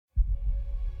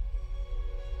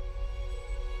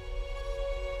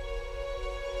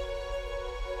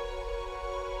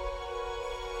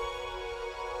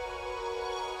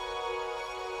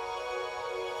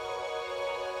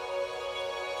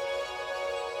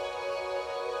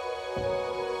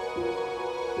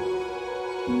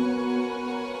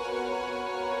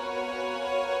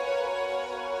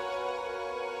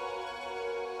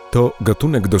To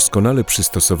gatunek doskonale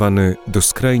przystosowany do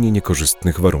skrajnie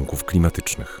niekorzystnych warunków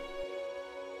klimatycznych.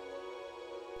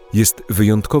 Jest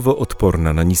wyjątkowo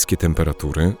odporna na niskie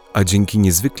temperatury, a dzięki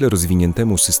niezwykle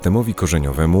rozwiniętemu systemowi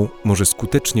korzeniowemu może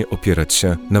skutecznie opierać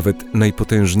się nawet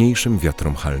najpotężniejszym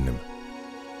wiatrom halnym.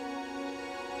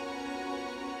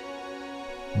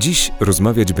 Dziś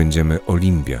rozmawiać będziemy o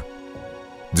limbie,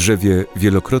 drzewie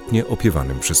wielokrotnie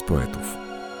opiewanym przez poetów.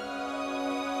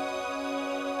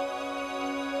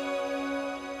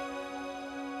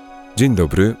 Dzień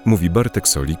dobry, mówi Bartek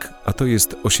Solik, a to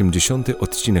jest 80.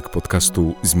 odcinek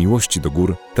podcastu Z miłości do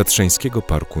gór Tatrzańskiego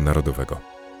Parku Narodowego.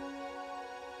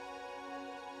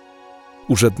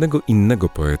 U żadnego innego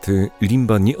poety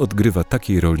limba nie odgrywa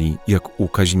takiej roli jak u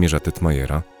Kazimierza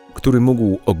Tetmajera, który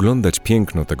mógł oglądać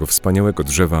piękno tego wspaniałego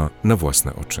drzewa na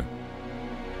własne oczy.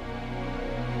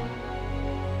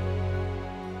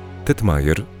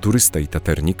 Tetmajer, turysta i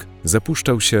taternik,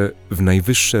 zapuszczał się w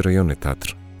najwyższe rejony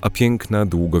Tatr, a piękna,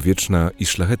 długowieczna i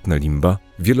szlachetna limba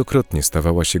wielokrotnie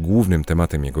stawała się głównym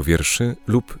tematem jego wierszy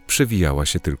lub przewijała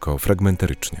się tylko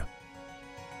fragmentarycznie.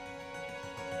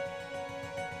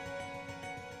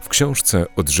 W książce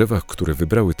o drzewach, które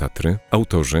wybrały Tatry,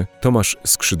 autorzy Tomasz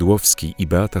Skrzydłowski i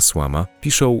Beata Słama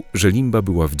piszą, że limba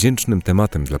była wdzięcznym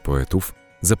tematem dla poetów,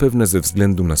 zapewne ze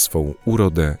względu na swą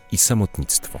urodę i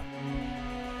samotnictwo.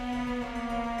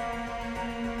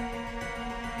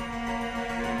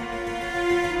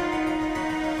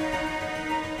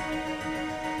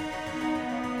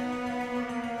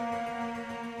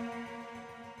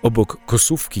 Obok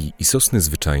kosówki i sosny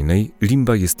zwyczajnej,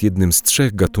 limba jest jednym z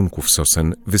 3 gatunków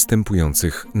sosen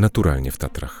występujących naturalnie w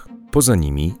Tatrach. Poza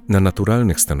nimi, na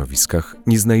naturalnych stanowiskach,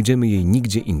 nie znajdziemy jej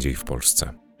nigdzie indziej w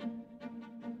Polsce.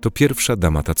 To pierwsza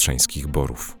dama tatrzańskich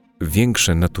borów.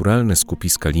 Większe naturalne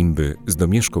skupiska limby z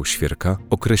domieszką świerka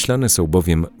określane są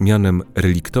bowiem mianem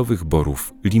reliktowych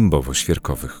borów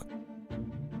limbowo-świerkowych.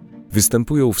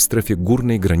 Występują w strefie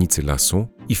górnej granicy lasu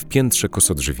i w piętrze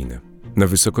kosodrzewiny, na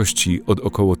wysokości od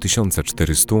około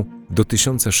 1400 do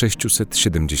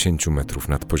 1670 metrów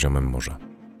nad poziomem morza.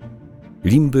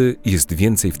 Limby jest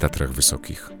więcej w Tatrach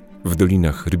Wysokich, w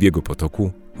dolinach Rybiego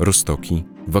Potoku, Roztoki,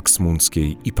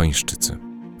 Waksmundzkiej i Pańszczycy.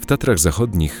 W Tatrach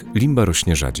Zachodnich limba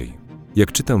rośnie rzadziej.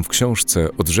 Jak czytam w książce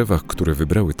o drzewach, które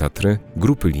wybrały Tatry,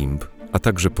 grupy limb, a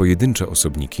także pojedyncze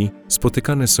osobniki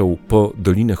spotykane są po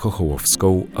Dolinę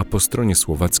Chochołowską, a po stronie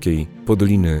słowackiej po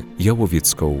Dolinę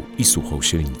Jałowiecką i Suchą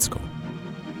Sielnicką.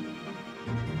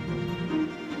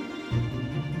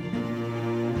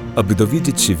 Aby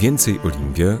dowiedzieć się więcej o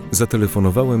limbie,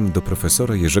 zatelefonowałem do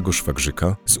profesora Jerzego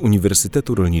Szwagrzyka z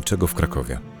Uniwersytetu Rolniczego w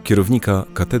Krakowie, kierownika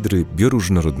Katedry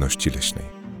Bioróżnorodności Leśnej.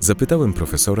 Zapytałem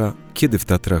profesora, kiedy w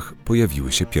Tatrach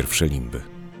pojawiły się pierwsze limby.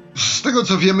 Z tego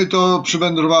co wiemy, to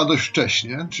przywędrowała dość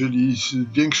wcześnie, czyli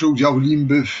większy udział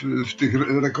limby w tych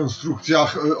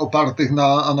rekonstrukcjach opartych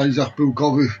na analizach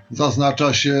pyłkowych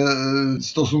zaznacza się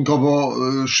stosunkowo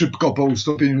szybko po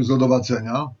ustąpieniu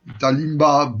zlodowacenia. Ta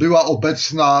limba była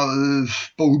obecna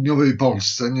w południowej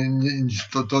Polsce,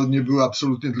 to nie były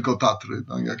absolutnie tylko Tatry.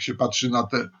 Tak, jak się patrzy na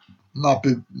te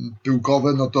mapy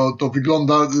pyłkowe, no to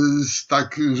wygląda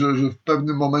tak, że w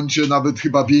pewnym momencie nawet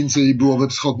chyba więcej było we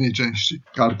wschodniej części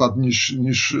Karpat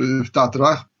niż w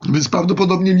Tatrach. Więc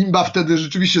prawdopodobnie limba wtedy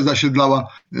rzeczywiście zasiedlała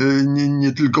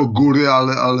nie tylko góry,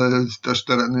 ale też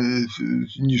tereny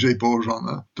niżej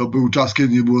położone. To był czas,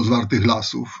 kiedy nie było zwartych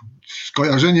lasów.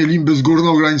 Skojarzenie limby z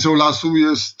górną granicą lasu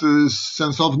jest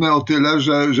sensowne o tyle,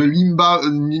 że limba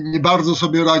nie bardzo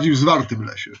sobie radzi w zwartym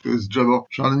lesie. To jest drzewo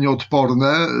szalenie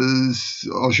odporne,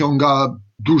 osiąga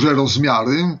duże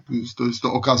rozmiary, to jest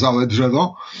to okazałe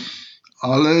drzewo,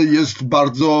 ale jest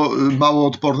bardzo mało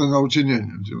odporne na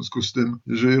ocienienie. W związku z tym,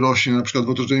 jeżeli rośnie na przykład w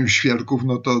otoczeniu świerków,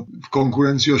 no to w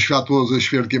konkurencji o światło ze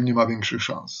świerkiem nie ma większych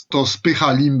szans. To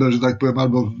spycha limbę, że tak powiem,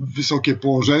 albo w wysokie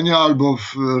położenia, albo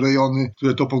w rejony,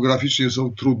 które topograficznie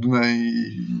są trudne i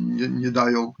nie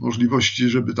dają możliwości,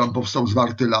 żeby tam powstał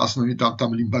zwarty las, no i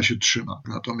tam limba się trzyma.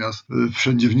 Natomiast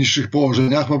wszędzie w niższych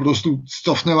położeniach po prostu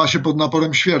cofnęła się pod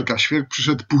naporem świerka. Świerk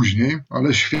przyszedł później,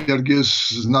 ale świerk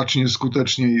jest znacznie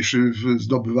skuteczniejszy w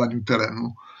zdobywaniu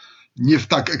terenu. Nie w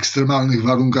tak ekstremalnych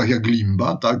warunkach jak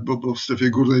limba, tak? Bo w strefie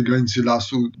górnej granicy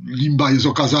lasu limba jest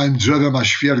okazałym drzewem, a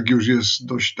świerk już jest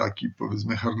dość taki,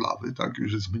 powiedzmy, hardlawy, tak?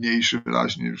 Już jest mniejszy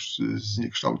wyraźnie, już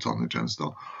zniekształcony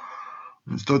często.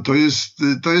 Więc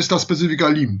to jest ta specyfika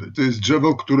limby. To jest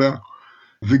drzewo, które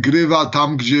wygrywa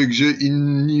tam, gdzie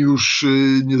inni już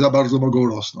nie za bardzo mogą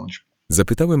rosnąć.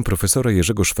 Zapytałem profesora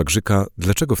Jerzego Szwagrzyka,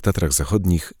 dlaczego w Tatrach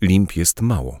Zachodnich limb jest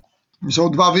mało. Są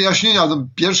dwa wyjaśnienia.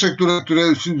 Pierwsze,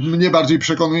 które mnie bardziej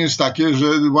przekonuje, jest takie,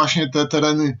 że właśnie te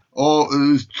tereny o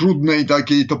trudnej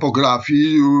takiej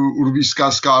topografii,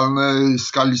 urwiska skalne,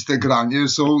 skaliste granie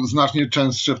są znacznie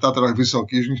częstsze w Tatrach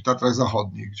Wysokich niż w Tatrach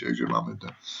Zachodnich, gdzie mamy te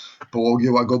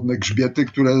połogie, łagodne grzbiety,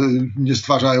 które nie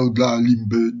stwarzają dla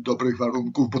limby dobrych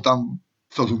warunków, bo tam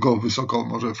stosunkowo wysoko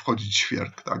może wchodzić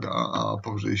świerk, tak, a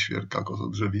powyżej świerka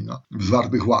kozodrzewina w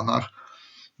zwartych łanach.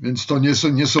 Więc to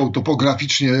nie są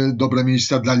topograficznie dobre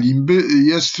miejsca dla limby.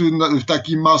 Jest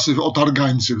taki masyw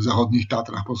otargańcy w zachodnich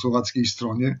Tatrach po słowackiej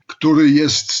stronie, który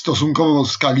jest stosunkowo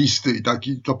skalisty i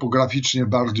taki topograficznie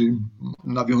bardziej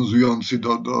nawiązujący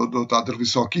do Tatr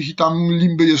Wysokich i tam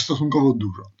limby jest stosunkowo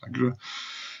dużo. Także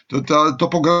ta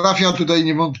topografia tutaj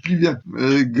niewątpliwie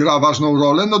gra ważną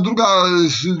rolę. No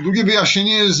drugie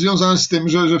wyjaśnienie jest związane z tym,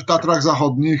 że w Tatrach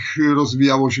Zachodnich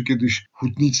rozwijało się kiedyś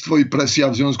hutnictwo i presja,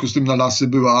 w związku z tym na lasy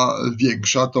była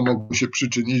większa. To mogło się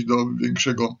przyczynić do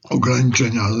większego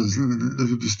ograniczenia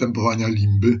występowania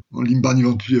limby. No, limba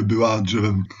niewątpliwie była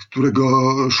drzewem,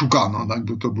 którego szukano, tak?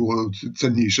 Bo to było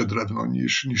cenniejsze drewno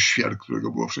niż świerk,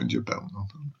 którego było wszędzie pełno.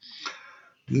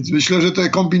 Więc myślę, że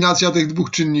kombinacja tych dwóch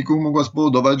czynników mogła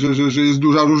spowodować, że jest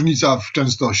duża różnica w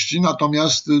częstości,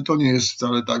 natomiast to nie jest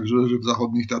wcale tak, że w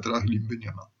zachodnich Tatrach limby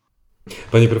nie ma.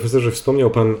 Panie profesorze,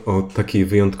 wspomniał pan o takiej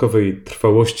wyjątkowej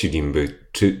trwałości limby.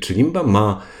 Czy limba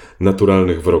ma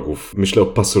naturalnych wrogów? Myślę o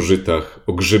pasożytach,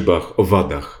 o grzybach,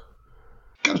 owadach.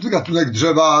 Każdy gatunek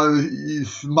drzewa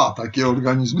ma takie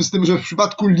organizmy, z tym, że w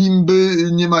przypadku limby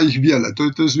nie ma ich wiele.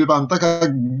 To jest, wie pan, taka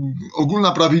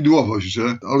ogólna prawidłowość,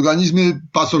 że organizmy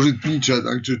pasożytnicze,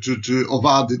 tak, czy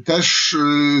owady też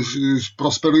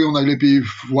prosperują najlepiej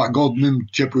w łagodnym,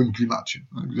 ciepłym klimacie.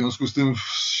 W związku z tym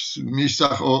w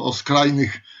miejscach o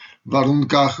skrajnych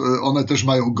warunkach one też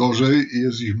mają gorzej,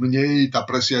 jest ich mniej, ta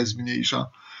presja jest mniejsza.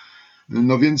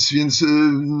 No więc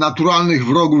naturalnych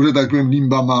wrogów, że tak powiem,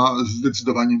 limba ma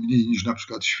zdecydowanie mniej niż na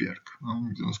przykład świerk. No,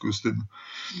 w związku z tym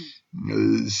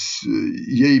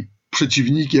jej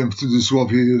przeciwnikiem w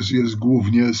cudzysłowie jest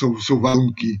głównie są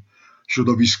warunki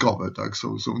środowiskowe, tak?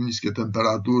 Są niskie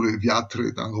temperatury,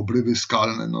 wiatry, tak? Obrywy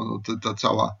skalne,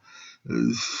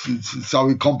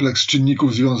 cały kompleks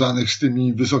czynników związanych z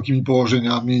tymi wysokimi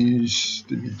położeniami, z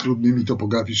tymi trudnymi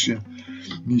topograficznie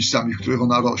miejscami, w których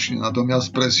ona rośnie.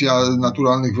 Natomiast presja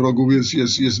naturalnych wrogów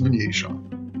jest mniejsza.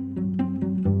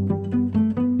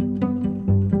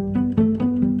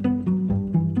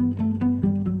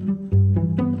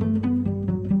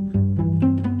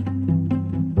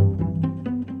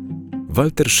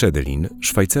 Walter Schädelin,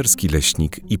 szwajcarski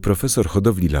leśnik i profesor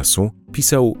hodowli lasu,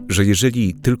 pisał, że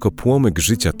jeżeli tylko płomyk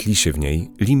życia tli się w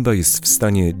niej, limba jest w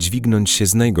stanie dźwignąć się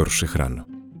z najgorszych ran.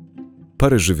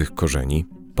 Parę żywych korzeni,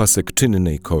 pasek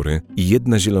czynnej kory i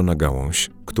jedna zielona gałąź,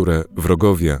 które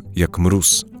wrogowie jak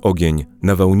mróz, ogień,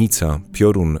 nawałnica,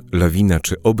 piorun, lawina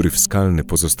czy obryw skalny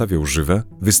pozostawią żywe,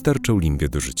 wystarczą limbie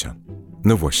do życia.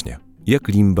 No właśnie, jak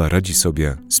limba radzi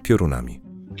sobie z piorunami?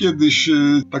 Kiedyś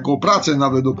taką pracę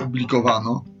nawet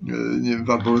opublikowano, nie wiem, w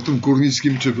Arboretum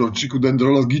Górnickim czy w roczniku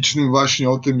dendrologicznym właśnie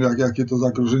o tym, jakie to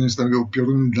zagrożenie stanowią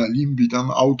pioruny dla limby.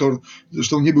 Tam autor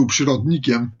zresztą nie był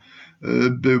przyrodnikiem,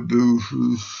 był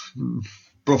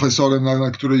profesorem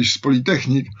na którejś z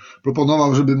politechnik,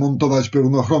 proponował, żeby montować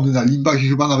piorunochrony na limbach i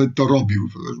chyba nawet to robił.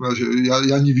 W każdym razie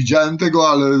ja nie widziałem tego,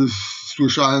 ale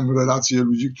słyszałem relacje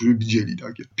ludzi, którzy widzieli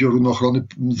takie piorunochrony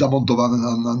zamontowane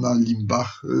na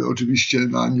limbach. Oczywiście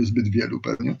na niezbyt wielu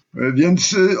pewnie.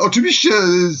 Więc oczywiście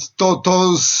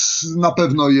to na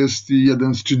pewno jest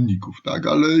jeden z czynników, tak?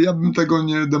 Ale ja bym tego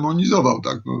nie demonizował.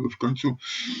 Tak? No, w końcu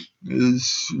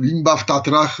limba w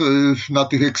Tatrach na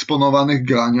tych eksponowanych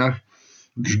graniach,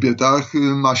 grzbietach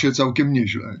ma się całkiem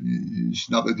nieźle. I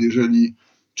nawet jeżeli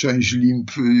część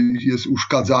limb jest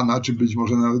uszkadzana, czy być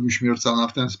może nawet uśmiercana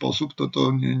w ten sposób,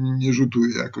 to nie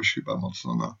rzutuje jakoś chyba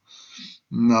mocno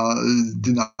na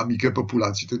dynamikę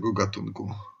populacji tego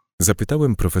gatunku.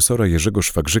 Zapytałem profesora Jerzego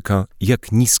Szwagrzyka,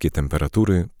 jak niskie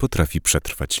temperatury potrafi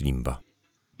przetrwać limba.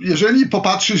 Jeżeli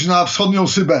popatrzysz na wschodnią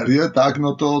Syberię, tak,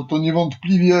 no to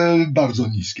niewątpliwie bardzo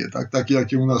niskie, tak, takie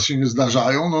jakie u nas się nie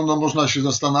zdarzają. No można się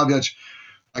zastanawiać,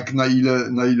 tak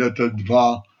na ile te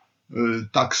dwa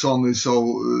taksony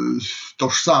są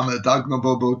tożsame, tak, no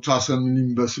bo czasem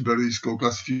limbę syberyjską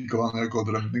klasyfikowano jako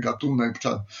odrębny gatunek,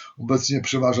 obecnie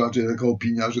przeważa taka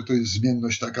opinia, że to jest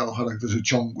zmienność taka o charakterze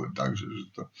ciągłym, tak, że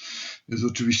to jest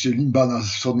oczywiście limba na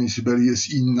wschodniej Syberii jest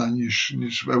inna niż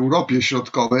w Europie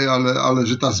Środkowej, ale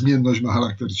że ta zmienność ma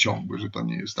charakter ciągły, że to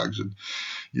nie jest tak, że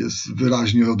jest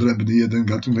wyraźnie odrębny jeden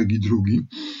gatunek i drugi.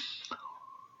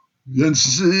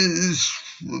 Więc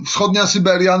wschodnia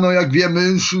Syberia, no jak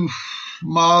wiemy,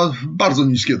 ma bardzo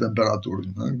niskie temperatury,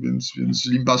 tak? Więc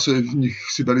limba sobie w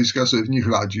nich, syberyjska sobie w nich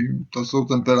radzi. To są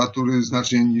temperatury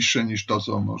znacznie niższe niż to,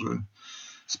 co może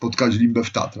spotkać limbę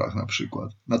w Tatrach na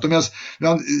przykład. Natomiast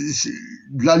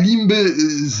dla limby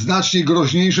znacznie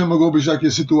groźniejsze mogą być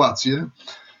takie sytuacje,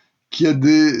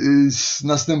 kiedy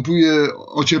następuje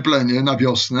ocieplenie na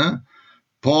wiosnę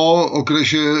po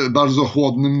okresie bardzo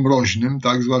chłodnym, mroźnym,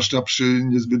 tak, zwłaszcza przy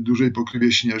niezbyt dużej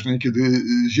pokrywie śnieżnej, kiedy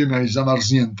ziemia jest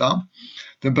zamarznięta.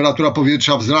 Temperatura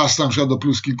powietrza wzrasta na przykład do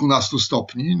plus kilkunastu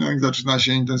stopni, no jak zaczyna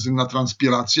się intensywna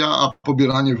transpiracja, a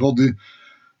pobieranie wody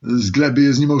z gleby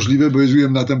jest niemożliwe, bo jest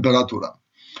ujemna temperatura.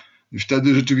 I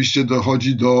wtedy rzeczywiście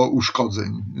dochodzi do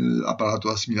uszkodzeń aparatu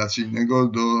asymilacyjnego,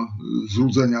 do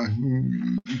złudzenia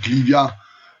gliwia.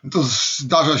 To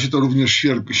zdarza się to również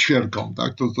świerkom,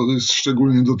 tak? To jest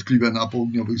szczególnie dotkliwe na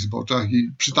południowych zboczach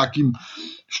i przy takim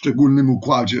szczególnym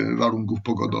układzie warunków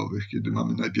pogodowych, kiedy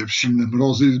mamy najpierw silne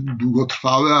mrozy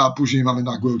długotrwałe, a później mamy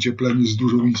nagłe ocieplenie z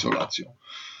dużą insolacją.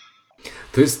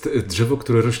 To jest drzewo,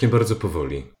 które rośnie bardzo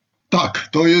powoli. Tak,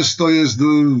 to jest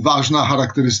ważna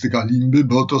charakterystyka limby,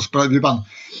 bo to sprawia, pan,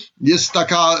 jest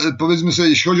taka, powiedzmy sobie,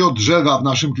 jeśli chodzi o drzewa w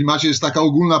naszym klimacie, jest taka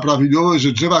ogólna prawidłowość,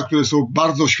 że drzewa, które są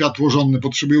bardzo światłożonne,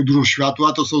 potrzebują dużo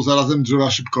światła, to są zarazem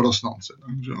drzewa szybko rosnące.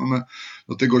 Tak? Że one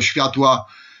do tego światła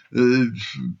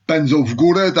pędzą w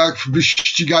górę, tak?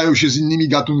 Wyścigają się z innymi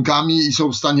gatunkami i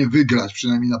są w stanie wygrać,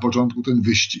 przynajmniej na początku, ten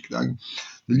wyścig. Tak?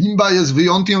 Limba jest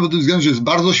wyjątkiem pod tym względem, że jest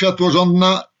bardzo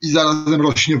światłożonna i zarazem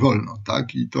rośnie wolno.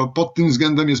 Tak? I to pod tym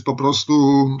względem jest po prostu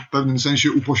w pewnym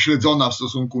sensie upośledzona w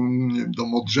stosunku, nie wiem, do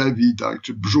modrzewi, tak?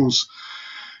 Czy brzus,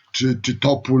 czy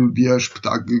topól, wierzb,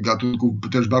 tak? Gatunków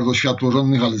też bardzo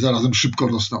światłożonnych, ale zarazem szybko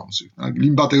rosnących. Tak?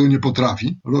 Limba tego nie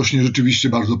potrafi. Rośnie rzeczywiście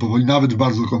bardzo powoli, nawet w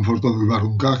bardzo komfortowych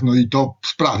warunkach. No i to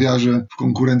sprawia, że w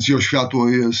konkurencji o światło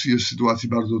jest w sytuacji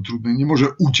bardzo trudnej. Nie może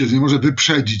uciec, nie może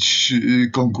wyprzedzić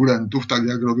konkurentów, tak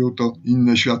jak robią to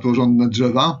inne światłożonne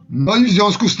drzewa. No i w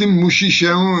związku z tym musi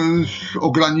się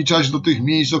ograniczać do tych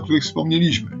miejsc, o których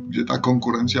wspomnieliśmy, gdzie ta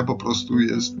konkurencja po prostu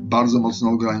jest bardzo mocno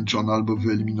ograniczona albo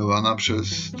wyeliminowana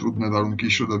przez trudne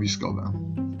warunki środowiskowe.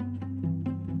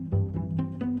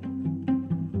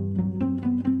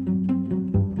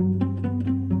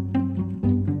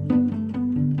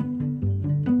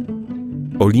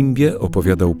 O limbie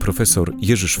opowiadał profesor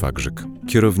Jerzy Szwagrzyk,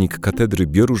 kierownik Katedry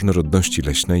Bioróżnorodności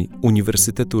Leśnej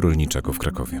Uniwersytetu Rolniczego w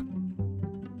Krakowie.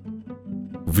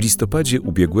 W listopadzie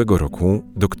ubiegłego roku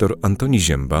dr Antoni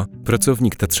Ziemba,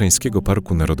 pracownik Tatrzańskiego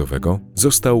Parku Narodowego,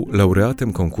 został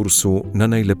laureatem konkursu na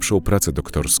najlepszą pracę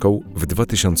doktorską w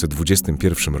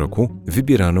 2021 roku,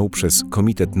 wybieraną przez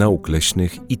Komitet Nauk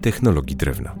Leśnych i Technologii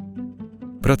Drewna.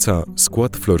 Praca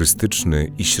Skład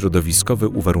florystyczny i środowiskowe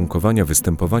uwarunkowania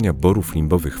występowania borów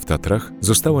limbowych w Tatrach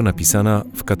została napisana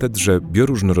w Katedrze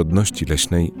Bioróżnorodności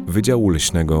Leśnej Wydziału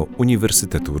Leśnego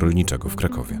Uniwersytetu Rolniczego w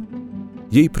Krakowie.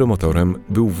 Jej promotorem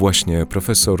był właśnie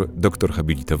profesor doktor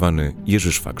habilitowany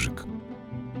Jerzy Szwagrzyk.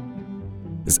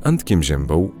 Z Antkiem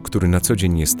Ziębą, który na co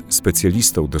dzień jest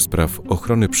specjalistą do spraw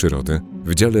ochrony przyrody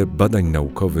w dziale badań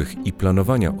naukowych i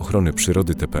planowania ochrony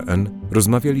przyrody TPN,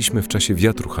 rozmawialiśmy w czasie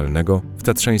wiatru halnego w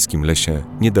tatrzańskim lesie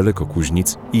niedaleko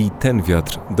Kuźnic i ten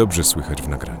wiatr dobrze słychać w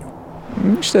nagraniu.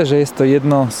 Myślę, że jest to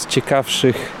jedno z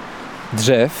ciekawszych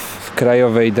drzew w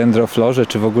krajowej dendroflorze,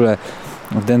 czy w ogóle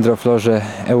w dendroflorze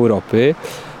Europy.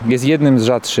 Jest jednym z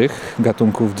rzadszych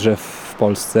gatunków drzew w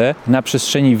Polsce. Na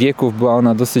przestrzeni wieków była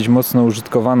ona dosyć mocno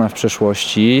użytkowana w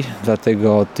przeszłości,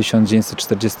 dlatego od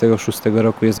 1946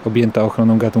 roku jest objęta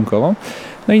ochroną gatunkową.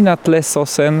 No i na tle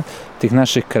sosen tych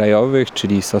naszych krajowych,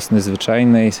 czyli sosny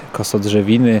zwyczajnej,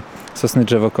 kosodrzewiny, sosny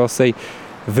drzewokosej,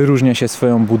 wyróżnia się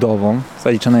swoją budową.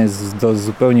 Zaliczana jest do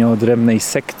zupełnie odrębnej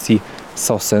sekcji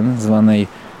sosen, zwanej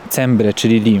cembre,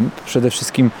 czyli limb. Przede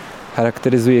wszystkim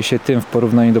charakteryzuje się tym w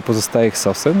porównaniu do pozostałych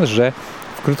sosen, że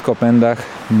w krótkopędach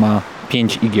ma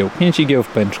 5 igieł. 5 igieł w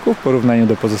pęczku w porównaniu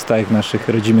do pozostałych naszych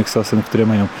rodzimych sosen, które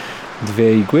mają 2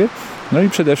 igły. No i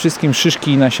przede wszystkim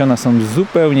szyszki i nasiona są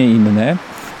zupełnie inne.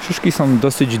 Szyszki są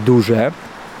dosyć duże,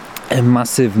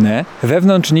 masywne.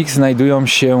 Wewnątrz nich znajdują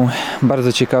się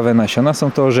bardzo ciekawe nasiona.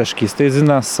 Są to orzeszki. Jest to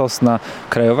jedyna sosna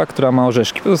krajowa, która ma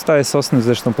orzeszki. Pozostałe sosny,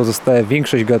 zresztą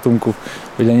większość gatunków,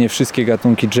 o ile nie wszystkie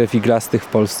gatunki drzew iglastych w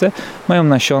Polsce, mają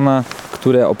nasiona,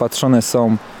 które opatrzone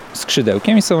są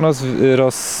skrzydełkiem i są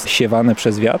rozsiewane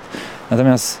przez wiatr.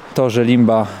 Natomiast to, że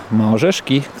limba ma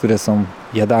orzeszki, które są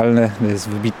jadalne, to jest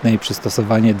wybitne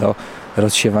przystosowanie do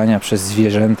rozsiewania przez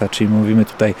zwierzęta, czyli mówimy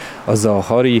tutaj o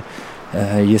zoochorii.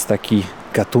 Jest taki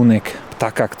gatunek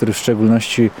ptaka, który w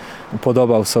szczególności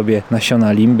upodobał sobie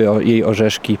nasiona limby, jej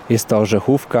orzeszki. Jest to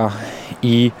orzechówka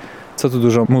i co tu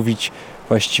dużo mówić,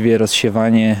 właściwie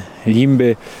rozsiewanie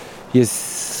limby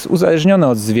jest uzależnione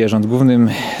od zwierząt, w głównym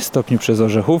stopniu przez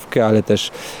orzechówkę, ale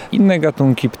też inne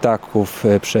gatunki ptaków,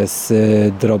 przez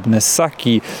drobne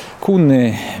ssaki,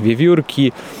 kuny,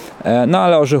 wiewiórki. No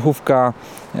ale orzechówka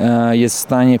jest w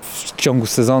stanie w ciągu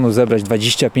sezonu zebrać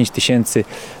 25 000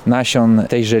 nasion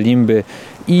tejże limby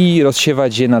i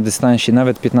rozsiewać je na dystansie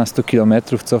nawet 15 km,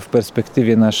 co w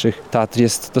perspektywie naszych Tatr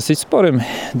jest dosyć sporym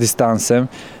dystansem.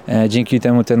 Dzięki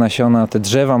temu te nasiona, te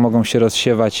drzewa mogą się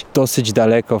rozsiewać dosyć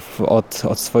daleko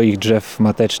od swoich drzew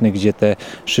matecznych, gdzie te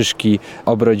szyszki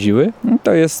obrodziły.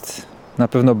 To jest na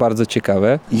pewno bardzo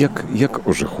ciekawe. Jak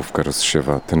orzechówka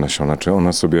rozsiewa te nasiona? Czy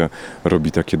ona sobie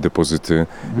robi takie depozyty,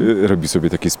 robi sobie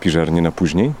takie spiżarnie na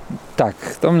później? Tak,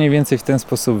 to mniej więcej w ten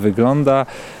sposób wygląda,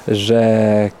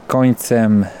 że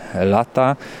końcem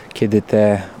lata, kiedy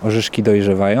te orzeszki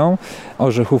dojrzewają,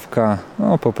 orzechówka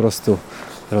po prostu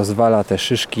rozwala te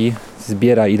szyszki,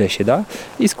 zbiera ile się da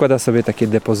i składa sobie takie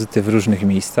depozyty w różnych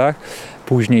miejscach.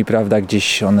 Później,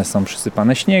 gdzieś one są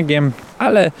przysypane śniegiem,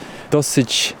 ale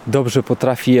dosyć dobrze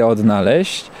potrafi je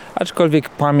odnaleźć, aczkolwiek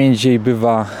pamięć jej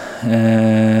bywa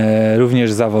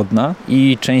również zawodna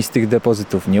i część z tych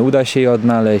depozytów nie uda się jej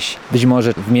odnaleźć. Być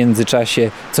może w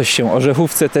międzyczasie coś się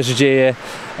orzechówce też dzieje,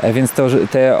 więc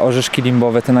te orzeszki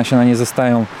limbowe, te nasiona nie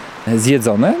zostają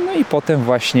zjedzone. No i potem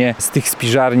właśnie z tych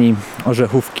spiżarni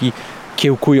orzechówki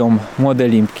kiełkują młode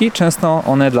limbki. Często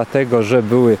one dlatego, że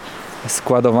były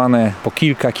składowane po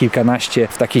kilkanaście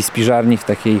w takiej spiżarni, w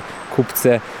takiej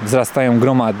kubce, wzrastają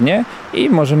gromadnie i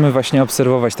możemy właśnie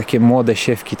obserwować takie młode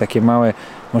siewki, takie małe,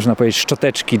 można powiedzieć,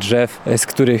 szczoteczki drzew, z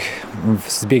których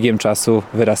z biegiem czasu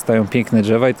wyrastają piękne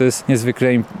drzewa i to jest niezwykle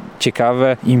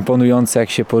ciekawe, imponujące, jak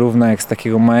się porówna, jak z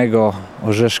takiego małego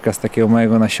orzeszka, z takiego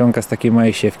małego nasionka, z takiej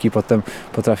małej siewki potem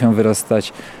potrafią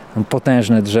wyrastać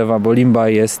potężne drzewa, bo limba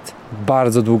jest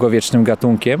bardzo długowiecznym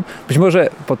gatunkiem. Być może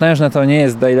potężne to nie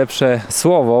jest najlepsze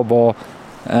słowo, bo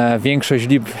większość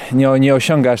limb nie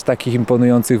osiąga aż takich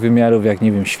imponujących wymiarów jak,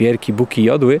 świerki, buki,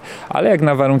 jodły, ale jak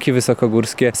na warunki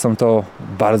wysokogórskie są to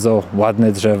bardzo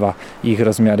ładne drzewa i ich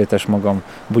rozmiary też mogą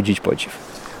budzić podziw.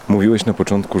 Mówiłeś na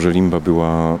początku, że limba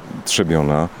była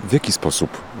trzebiona. W jaki sposób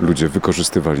ludzie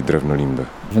wykorzystywali drewno limby?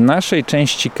 W naszej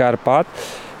części Karpat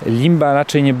limba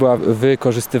raczej nie była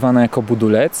wykorzystywana jako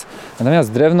budulec,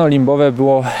 natomiast drewno limbowe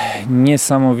było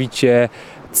niesamowicie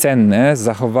cenne.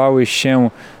 Zachowały się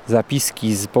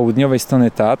zapiski z południowej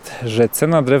strony Tatr, że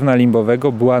cena drewna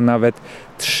limbowego była nawet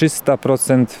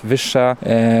 300% wyższa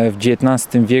w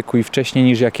XIX wieku i wcześniej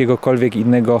niż jakiegokolwiek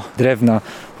innego drewna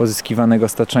pozyskiwanego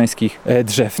z tatrzańskich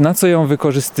drzew. Na co ją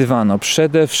wykorzystywano?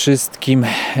 Przede wszystkim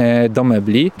do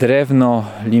mebli. Drewno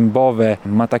limbowe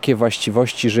ma takie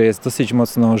właściwości, że jest dosyć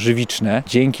mocno żywiczne.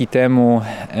 Dzięki temu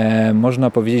można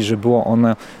powiedzieć, że było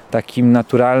ono takim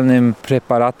naturalnym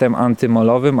preparatem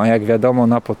antymolowym, a jak wiadomo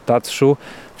na Podtatrzu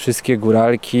wszystkie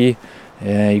góralki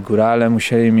i górale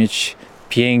musieli mieć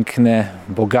piękne,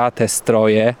 bogate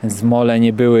stroje, więc mole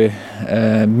nie były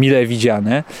mile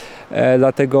widziane.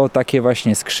 Dlatego takie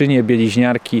właśnie skrzynie,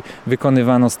 bieliźniarki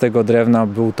wykonywano z tego drewna.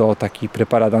 Był to taki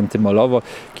preparat antymolowo.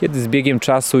 Kiedy z biegiem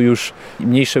czasu już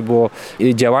mniejsze było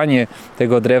działanie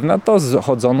tego drewna, to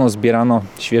chodzono, zbierano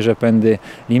świeże pędy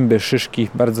limby, szyszki,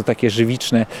 bardzo takie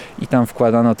żywiczne i tam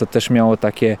wkładano, to też miało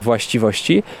takie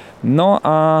właściwości. No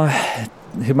a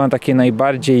chyba takie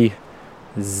najbardziej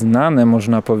znane,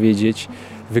 można powiedzieć,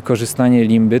 wykorzystanie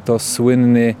limby to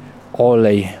słynny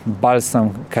olej, balsam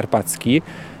karpacki,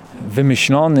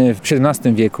 wymyślony w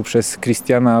XVII wieku przez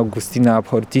Christiana Augustina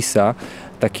Abhortisa,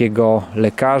 takiego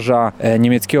lekarza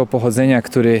niemieckiego pochodzenia,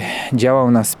 który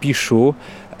działał na Spiszu.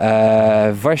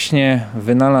 Właśnie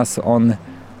wynalazł on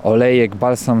olejek,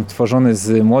 balsam tworzony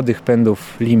z młodych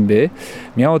pędów limby.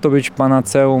 Miało to być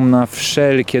panaceum na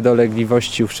wszelkie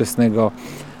dolegliwości ówczesnego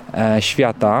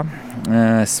świata.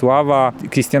 Sława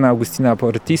Christiana Augustina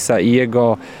Abhortisa i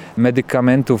jego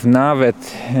medykamentów nawet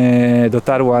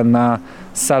dotarła na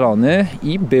salony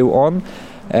i był on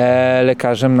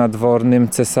lekarzem nadwornym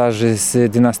cesarzy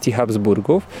z dynastii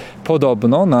Habsburgów.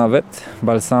 Podobno nawet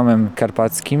balsamem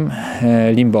karpackim,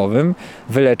 limbowym,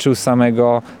 wyleczył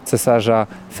samego cesarza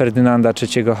Ferdynanda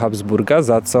III Habsburga,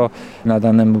 za co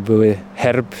nadane mu były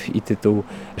herb i tytuł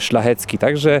szlachecki.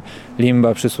 Także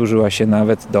limba przysłużyła się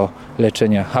nawet do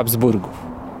leczenia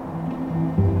Habsburgów.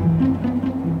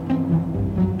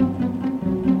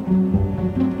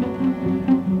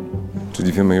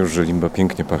 Czyli wiemy już, że limba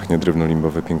pięknie pachnie, drewno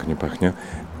limbowe pięknie pachnie.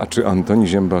 A czy Antoni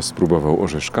Zięba spróbował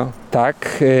orzeszka?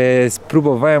 Tak,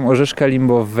 spróbowałem orzeszka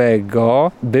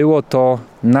limbowego. Było to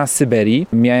na Syberii.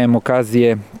 Miałem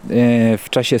okazję w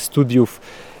czasie studiów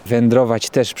wędrować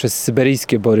też przez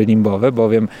syberyjskie bory limbowe,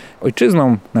 bowiem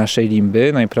ojczyzną naszej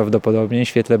limby najprawdopodobniej w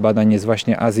świetle badań jest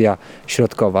właśnie Azja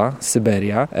Środkowa,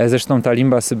 Syberia. Zresztą ta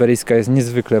limba syberyjska jest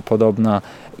niezwykle podobna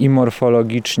i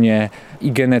morfologicznie,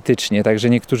 i genetycznie, także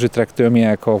niektórzy traktują je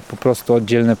jako po prostu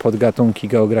oddzielne podgatunki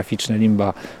geograficzne.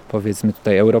 Limba, powiedzmy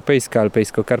tutaj europejska,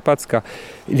 alpejsko-karpacka,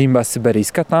 limba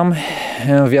syberyjska. Tam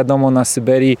wiadomo, na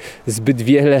Syberii zbyt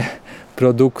wiele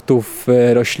produktów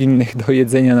roślinnych do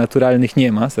jedzenia naturalnych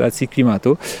nie ma z racji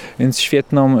klimatu, więc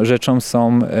świetną rzeczą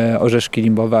są orzeszki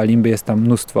limbowe, a limby jest tam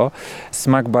mnóstwo.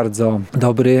 Smak bardzo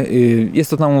dobry. Jest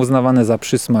to tam uznawane za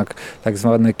przysmak, tak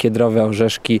zwane kiedrowe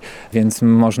orzeszki, więc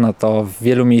można to w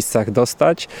wielu miejscach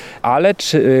dostać, ale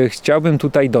chciałbym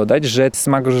tutaj dodać, że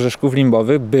smak orzeszków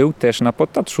limbowych był też na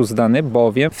Podtatrzu znany,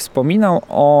 bowiem wspominał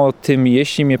o tym,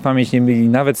 jeśli mnie pamięć nie myli,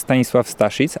 nawet Stanisław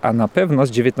Staszic, a na pewno z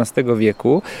XIX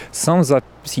wieku są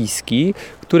zapiski,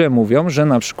 które mówią, że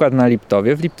na przykład na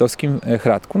Liptowie, w liptowskim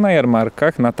Hradku, na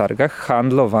jarmarkach, na targach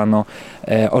handlowano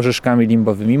orzeszkami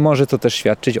limbowymi. Może to też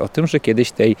świadczyć o tym, że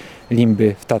kiedyś tej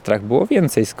limby w Tatrach było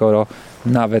więcej, skoro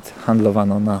nawet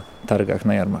handlowano na targach,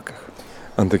 na jarmarkach.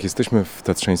 Antek, jesteśmy w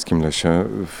tatrzańskim lesie,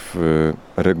 w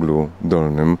Reglu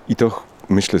Dolnym i to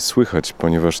myślę słychać,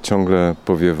 ponieważ ciągle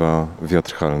powiewa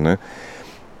wiatr halny,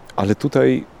 ale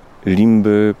tutaj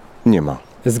limby nie ma.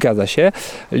 Zgadza się.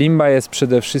 Limba jest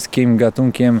przede wszystkim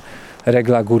gatunkiem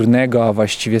regla górnego, a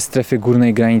właściwie strefy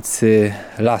górnej granicy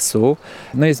lasu.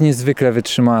 No jest niezwykle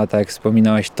wytrzymała, tak jak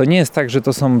wspominałeś. To nie jest tak, że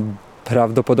to są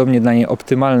prawdopodobnie dla niej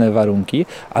optymalne warunki,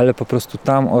 ale po prostu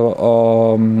tam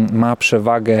ma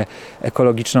przewagę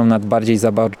ekologiczną nad bardziej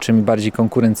zaborczym i bardziej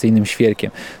konkurencyjnym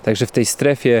świerkiem. Także w tej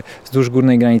strefie wzdłuż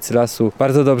górnej granicy lasu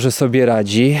bardzo dobrze sobie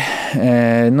radzi.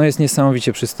 No jest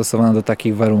niesamowicie przystosowana do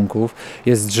takich warunków.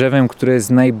 Jest drzewem, które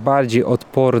jest najbardziej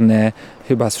odporne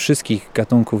chyba z wszystkich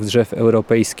gatunków drzew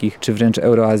europejskich, czy wręcz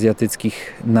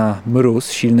euroazjatyckich na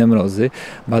mróz, silne mrozy.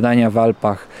 Badania w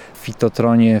Alpach, w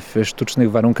fitotronie, w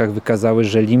sztucznych warunkach wykazały,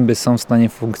 że limby są w stanie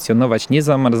funkcjonować, nie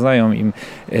zamarzają im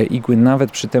igły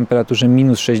nawet przy temperaturze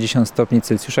minus 60 stopni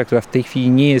Celsjusza, która w tej chwili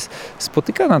nie jest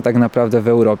spotykana tak naprawdę w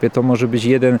Europie. To może być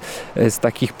jeden z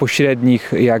takich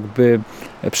pośrednich jakby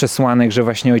przesłanek, że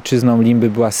właśnie ojczyzną limby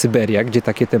była Syberia, gdzie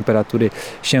takie temperatury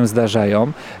się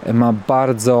zdarzają. Ma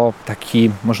bardzo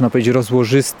taki, można powiedzieć,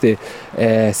 rozłożysty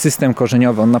system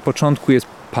korzeniowy. On na początku jest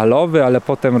palowy, ale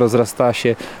potem rozrasta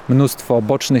się mnóstwo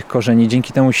bocznych korzeni.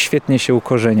 Dzięki temu świetnie się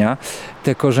ukorzenia.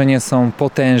 Te korzenie są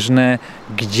potężne,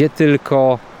 gdzie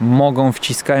tylko mogą,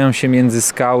 wciskają się między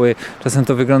skały. Czasem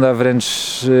to wygląda wręcz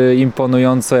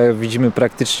imponująco, jak widzimy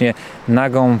praktycznie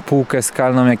nagą półkę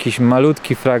skalną, jakiś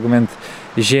malutki fragment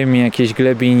ziemi, jakiejś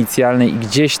gleby inicjalnej i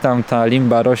gdzieś tam ta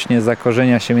limba rośnie,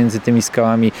 zakorzenia się między tymi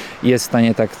skałami i jest w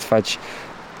stanie tak trwać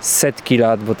setki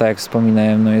lat, bo tak jak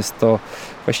wspominałem, no jest to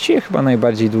właściwie chyba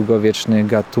najbardziej długowieczny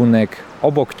gatunek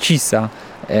obok cisa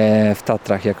w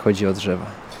Tatrach, jak chodzi o drzewa.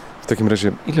 W takim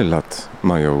razie ile lat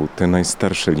mają te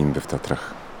najstarsze limby w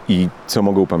Tatrach i co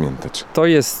mogą pamiętać? To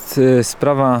jest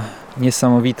sprawa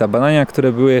niesamowita. Badania,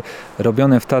 które były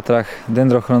robione w Tatrach,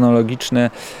 dendrochronologiczne,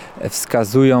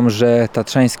 wskazują, że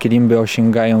tatrzańskie limby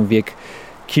osiągają wiek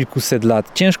kilkuset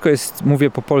lat. Ciężko jest, mówię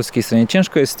po polskiej stronie,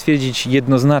 ciężko jest stwierdzić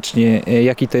jednoznacznie,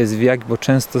 jaki to jest wiek, bo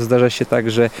często zdarza się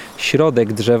tak, że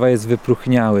środek drzewa jest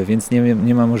wypróchniały, więc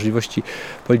nie ma możliwości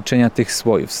policzenia tych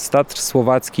słojów. Z Tatr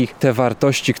słowackich te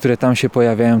wartości, które tam się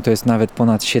pojawiają, to jest nawet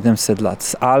ponad 700 lat.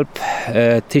 Z Alp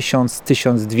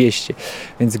 1000-1200.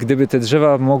 Więc gdyby te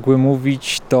drzewa mogły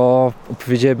mówić, to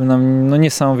opowiedziałyby nam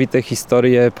niesamowite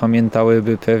historie,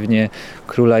 pamiętałyby pewnie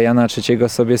króla Jana III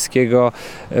Sobieskiego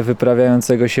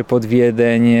wyprawiającego się pod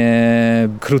Wiedeń,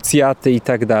 krucjaty i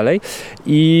tak dalej.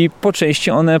 I po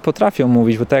części one potrafią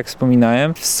mówić, bo tak jak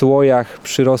wspominałem, w słojach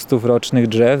przyrostów rocznych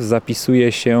drzew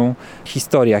zapisuje się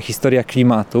historia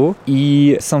klimatu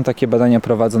i są takie badania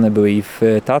prowadzone były i w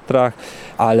Tatrach,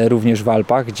 ale również w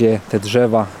Alpach, gdzie te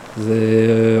drzewa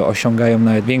osiągają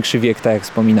nawet większy wiek, tak jak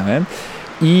wspominałem.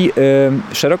 I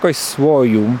szerokość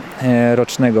słoju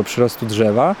rocznego przyrostu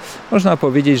drzewa można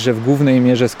powiedzieć, że w głównej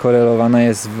mierze skorelowana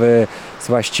jest z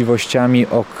właściwościami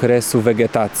okresu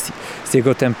wegetacji, z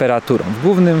jego temperaturą. W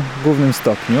głównym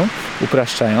stopniu,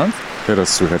 upraszczając. Teraz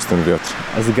słychać ten wiatr.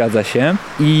 Zgadza się.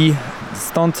 I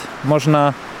stąd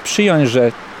można przyjąć,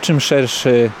 że czym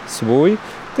szerszy słój,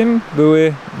 tym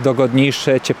były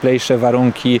dogodniejsze, cieplejsze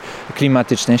warunki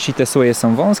klimatyczne. Jeśli te słoje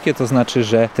są wąskie, to znaczy,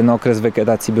 że ten okres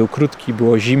wegetacji był krótki,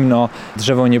 było zimno,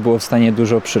 drzewo nie było w stanie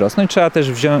dużo przyrosnąć. Trzeba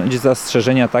też wziąć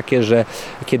zastrzeżenia takie, że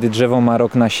kiedy drzewo ma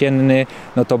rok nasienny,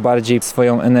 no to bardziej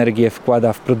swoją energię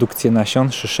wkłada w produkcję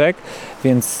nasion, szyszek,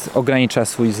 więc ogranicza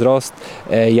swój wzrost.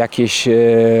 Jakieś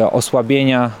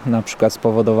osłabienia, na przykład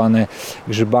spowodowane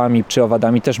grzybami czy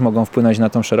owadami, też mogą wpłynąć na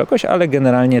tą szerokość, ale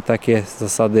generalnie takie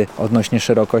zasady odnośnie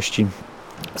szerokości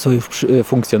słojów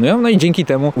funkcjonują. No i dzięki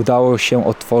temu udało się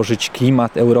otworzyć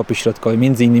klimat Europy Środkowej,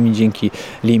 między innymi dzięki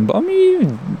limbom, i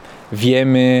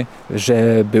wiemy,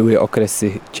 że były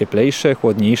okresy cieplejsze,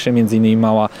 chłodniejsze, między innymi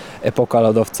mała epoka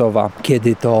lodowcowa,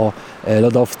 kiedy to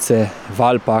lodowce w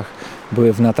Alpach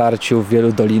były w natarciu w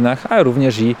wielu dolinach, a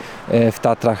również i w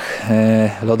Tatrach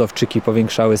lodowczyki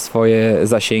powiększały swoje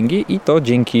zasięgi i to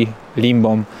dzięki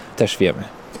limbom też wiemy.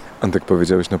 Antek,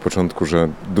 powiedziałeś na początku, że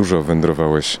dużo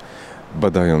wędrowałeś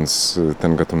badając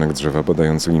ten gatunek drzewa,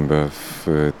 badając limbę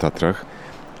w Tatrach.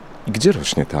 Gdzie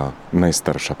rośnie ta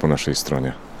najstarsza po naszej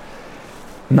stronie?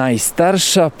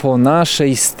 Najstarsza po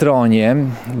naszej stronie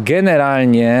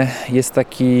generalnie jest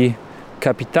taki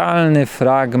kapitalny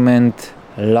fragment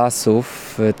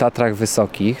lasów w Tatrach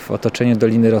Wysokich, w otoczeniu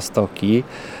Doliny Roztoki,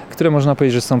 które można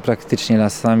powiedzieć, że są praktycznie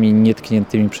lasami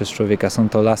nietkniętymi przez człowieka. Są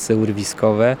to lasy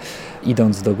urwiskowe.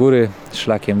 Idąc do góry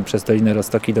szlakiem przez Dolinę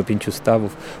Roztoki do 5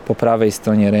 stawów, po prawej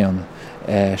stronie rejon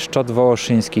Szczot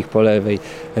Wołoszyńskich, po lewej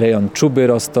rejon Czuby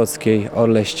Roztockiej,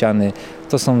 Orle Ściany.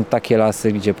 To są takie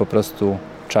lasy, gdzie po prostu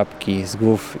czapki z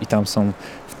głów i tam są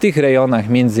w tych rejonach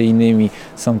między innymi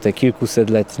są te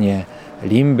kilkusetletnie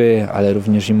limby, ale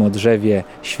również i modrzewie,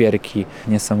 świerki.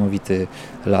 Niesamowity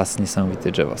las,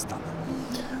 niesamowity drzewostan.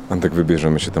 Antek,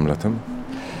 wybierzemy się tam latem?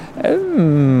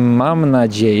 Mam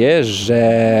nadzieję,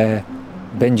 że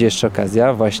będzie jeszcze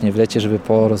okazja właśnie w lecie, żeby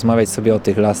porozmawiać sobie o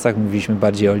tych lasach. Mówiliśmy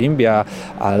bardziej o limbie,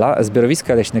 a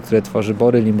zbiorowiska leśne, które tworzy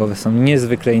bory limbowe, są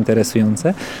niezwykle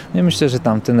interesujące. No i myślę, że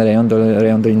tamten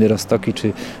rejon Doliny Roztoki,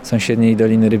 czy sąsiedniej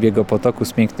Doliny Rybiego Potoku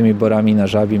z pięknymi borami na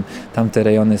Żabim, tamte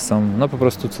rejony są po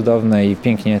prostu cudowne i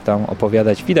pięknie tam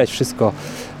opowiadać. Widać wszystko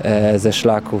ze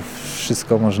szlaków,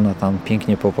 wszystko można tam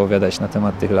pięknie poopowiadać na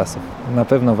temat tych lasów. Na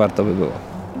pewno warto by było.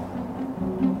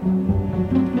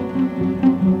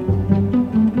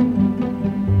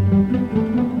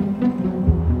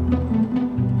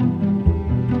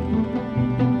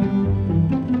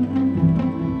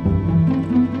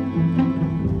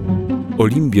 O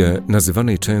limbie,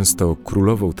 nazywanej często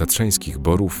królową tatrzańskich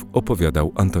borów,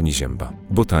 opowiadał Antoni Zięba,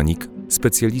 botanik,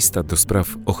 specjalista do spraw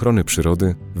ochrony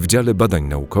przyrody w dziale badań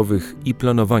naukowych i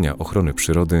planowania ochrony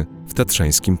przyrody w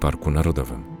Tatrzańskim Parku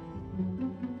Narodowym.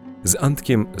 Z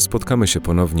Antkiem spotkamy się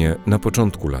ponownie na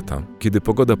początku lata, kiedy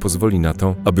pogoda pozwoli na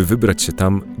to, aby wybrać się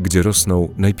tam, gdzie rosną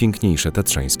najpiękniejsze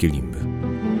tatrzańskie limby.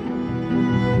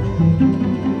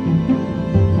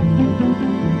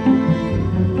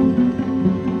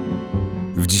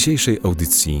 W dzisiejszej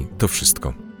audycji to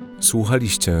wszystko.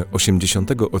 Słuchaliście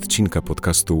 80. odcinka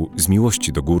podcastu Z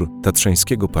miłości do gór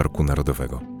Tatrzańskiego Parku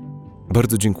Narodowego.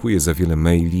 Bardzo dziękuję za wiele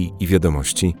maili i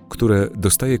wiadomości, które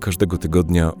dostaję każdego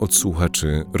tygodnia od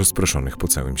słuchaczy rozproszonych po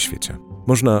całym świecie.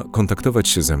 Można kontaktować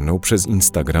się ze mną przez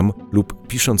Instagram lub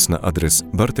pisząc na adres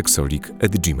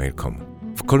barteksolik@gmail.com.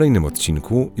 W kolejnym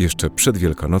odcinku, jeszcze przed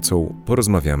Wielkanocą,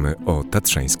 porozmawiamy o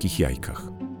tatrzańskich jajkach.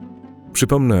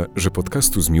 Przypomnę, że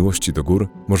podcastu Z miłości do gór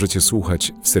możecie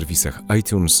słuchać w serwisach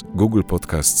iTunes, Google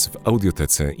Podcasts, w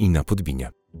Audiotece i na Podbinie.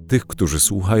 Tych, którzy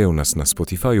słuchają nas na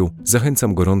Spotify'u,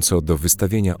 zachęcam gorąco do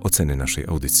wystawienia oceny naszej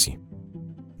audycji.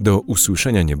 Do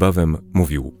usłyszenia niebawem,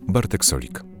 mówił Bartek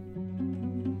Solik.